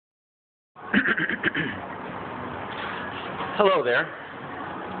Hello there.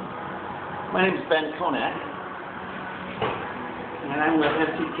 My name is Ben Kownack, and I'm with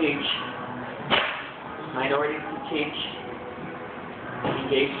M2teach, Minority to Teach,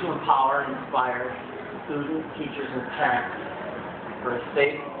 engage2empower and inspire students, teachers, and parents for a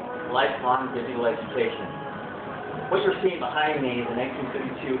safe, lifelong digital education. What you're seeing behind me is a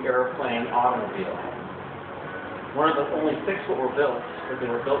 1952 airplane automobile. One of the only 6 that were built, but they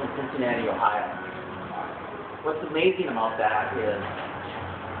were built in Cincinnati, Ohio. What's amazing about that is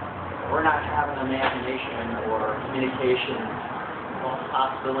we're not having imagination or communication or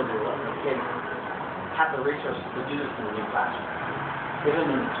possibility of letting the kids have the resources to do this in the new classroom. Give them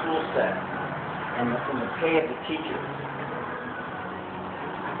the tool set and the pay of the teachers.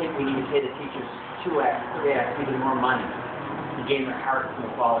 I think we need to pay the teachers 2x, 3x, even more money to gain their heart from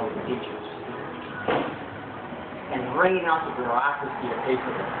the quality of the teachers. And bringing out the bureaucracy to pay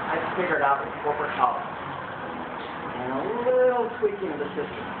for this. I figured out with corporate help and a little tweaking of the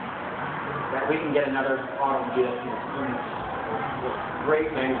system that we can get another automobile from the students with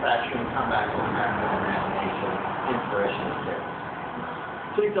great manufacturing come back to America with imagination, inspiration, and care.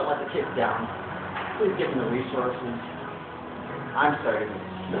 Please don't let the kids down. Please give them the resources. I'm starting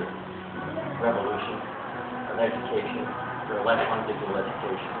this revolution of education for lifelong digital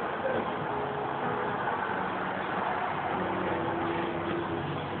education. Thank you.